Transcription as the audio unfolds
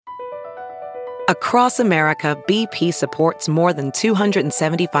Across America, BP supports more than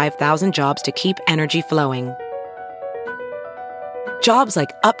 275,000 jobs to keep energy flowing. Jobs like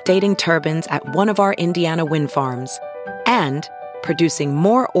updating turbines at one of our Indiana wind farms and producing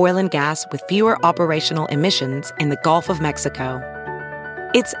more oil and gas with fewer operational emissions in the Gulf of Mexico.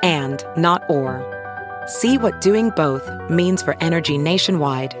 It's and, not or. See what doing both means for energy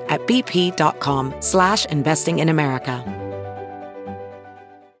nationwide at bp.com/investing in America.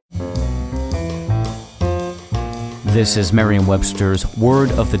 This is Merriam-Webster's Word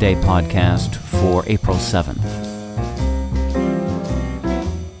of the Day podcast for April 7th.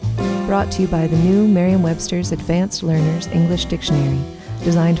 Brought to you by the new Merriam-Webster's Advanced Learners English Dictionary,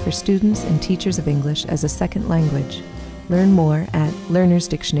 designed for students and teachers of English as a second language. Learn more at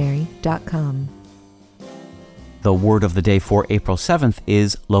learnersdictionary.com. The word of the day for April 7th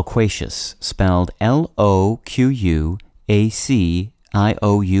is loquacious, spelled L-O-Q-U-A-C-I-O-U-S.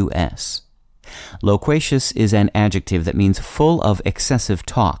 Loquacious is an adjective that means full of excessive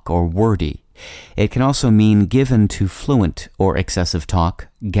talk or wordy. It can also mean given to fluent or excessive talk,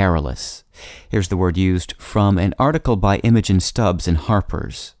 garrulous. Here's the word used from an article by Imogen Stubbs in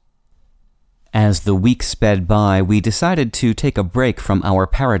Harper's. As the week sped by, we decided to take a break from our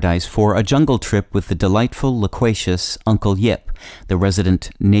paradise for a jungle trip with the delightful, loquacious Uncle Yip, the resident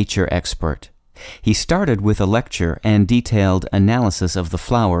nature expert. He started with a lecture and detailed analysis of the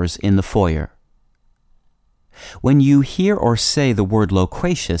flowers in the foyer. When you hear or say the word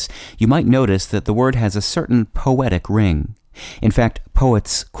loquacious, you might notice that the word has a certain poetic ring. In fact,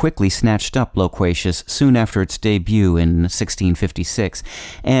 poets quickly snatched up loquacious soon after its debut in 1656,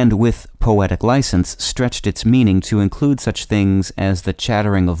 and with poetic license stretched its meaning to include such things as the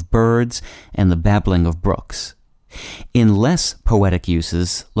chattering of birds and the babbling of brooks. In less poetic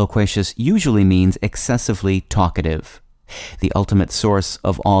uses, loquacious usually means excessively talkative. The ultimate source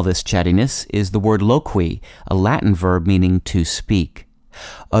of all this chattiness is the word loqui, a Latin verb meaning to speak.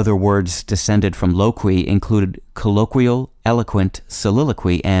 Other words descended from loqui included colloquial, eloquent,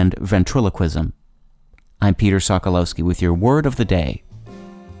 soliloquy, and ventriloquism. I'm Peter Sokolowski with your Word of the Day.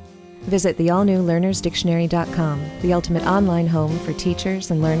 Visit the all-new learnersdictionary.com, the ultimate online home for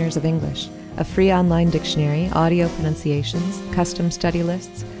teachers and learners of English. A free online dictionary, audio pronunciations, custom study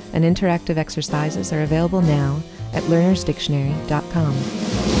lists, and interactive exercises are available now at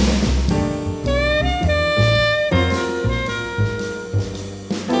learnersdictionary.com.